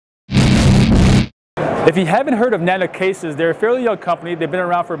If you haven't heard of Nanuk Cases, they're a fairly young company. They've been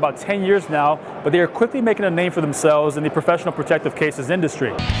around for about 10 years now, but they are quickly making a name for themselves in the professional protective cases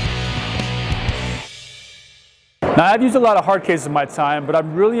industry. Now, I've used a lot of hard cases in my time, but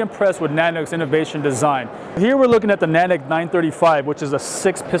I'm really impressed with Nanuk's innovation design. Here we're looking at the Nanuk 935, which is a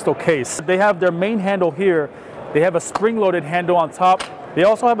 6-pistol case. They have their main handle here. They have a spring-loaded handle on top. They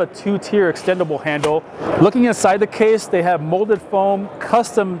also have a 2-tier extendable handle. Looking inside the case, they have molded foam,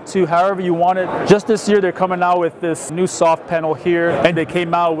 custom to however you want it. Just this year, they're coming out with this new soft panel here, and they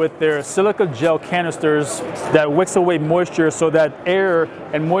came out with their silica gel canisters that wicks away moisture so that air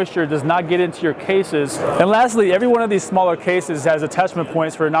and moisture does not get into your cases. And lastly, every one of these smaller cases has attachment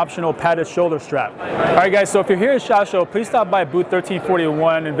points for an optional padded shoulder strap. All right, guys, so if you're here at SHOT Show, please stop by booth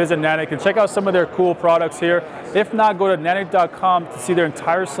 1341 and visit Nanuk and check out some of their cool products here. If not, go to nanuk.com to see their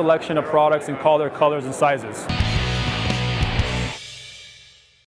entire selection of products and call their colors and sizes.